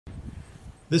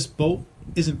This bolt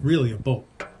isn't really a bolt.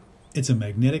 It's a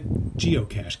magnetic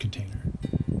geocache container.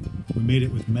 We made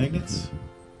it with magnets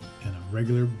and a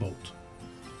regular bolt.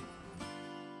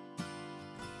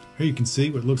 Here you can see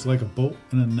what looks like a bolt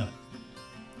and a nut.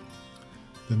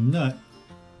 The nut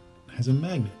has a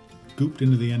magnet gooped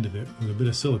into the end of it with a bit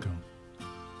of silicone.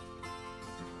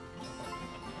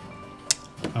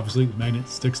 Obviously, the magnet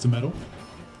sticks to metal.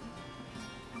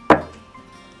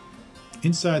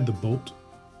 Inside the bolt,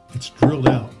 it's drilled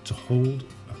out to hold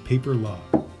a paper log.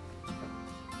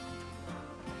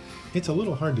 It's a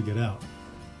little hard to get out,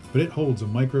 but it holds a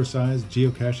micro-sized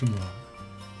geocaching log.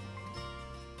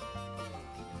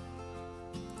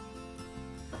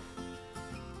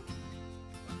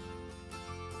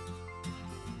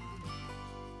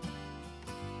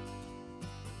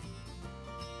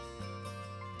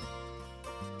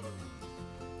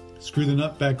 Screw the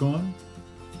nut back on,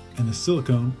 and the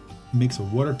silicone makes a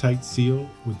watertight seal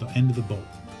with the end of the bolt,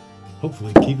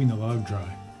 hopefully keeping the log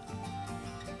dry.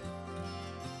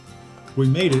 We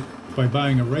made it by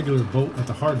buying a regular bolt at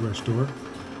the hardware store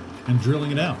and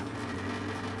drilling it out.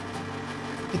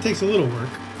 It takes a little work.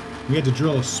 We had to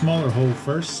drill a smaller hole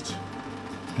first,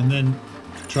 and then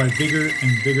try bigger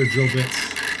and bigger drill bits,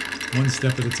 one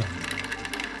step at a time.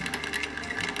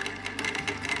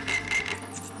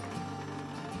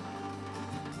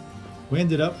 We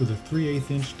ended up with a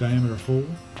 3/8 inch diameter hole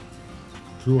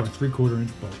through our 3/4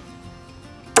 inch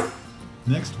bolt.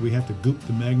 Next, we have to goop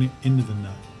the magnet into the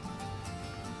nut.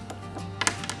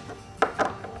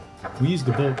 We use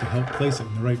the bolt to help place it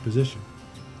in the right position.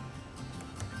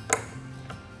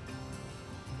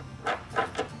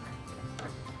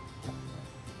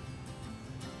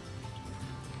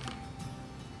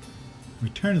 We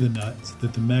turned the nut so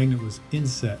that the magnet was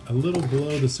inset a little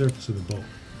below the surface of the bolt.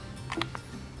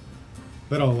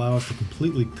 That'll allow us to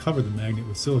completely cover the magnet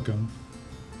with silicone,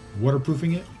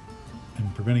 waterproofing it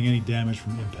and preventing any damage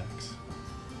from impacts.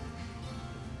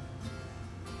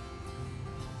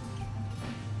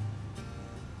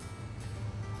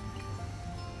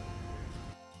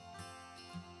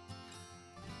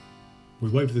 We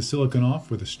wiped the silicone off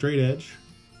with a straight edge,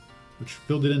 which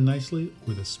filled it in nicely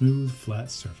with a smooth, flat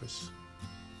surface.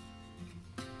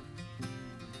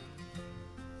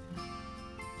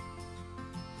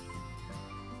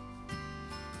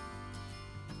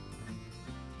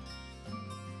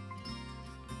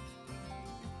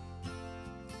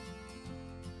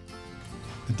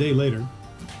 A day later,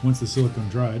 once the silicone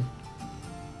dried,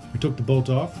 we took the bolt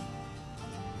off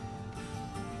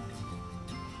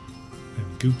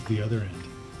and gooped the other end.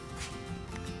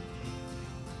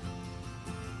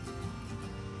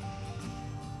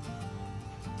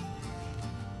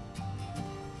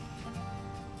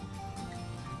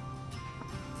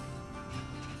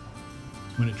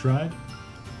 When it dried,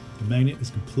 the magnet is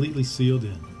completely sealed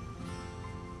in.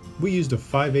 We used a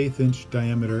 5/8 inch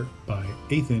diameter by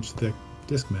 1/8 inch thick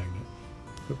disc magnet,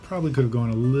 but probably could have gone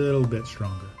a little bit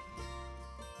stronger.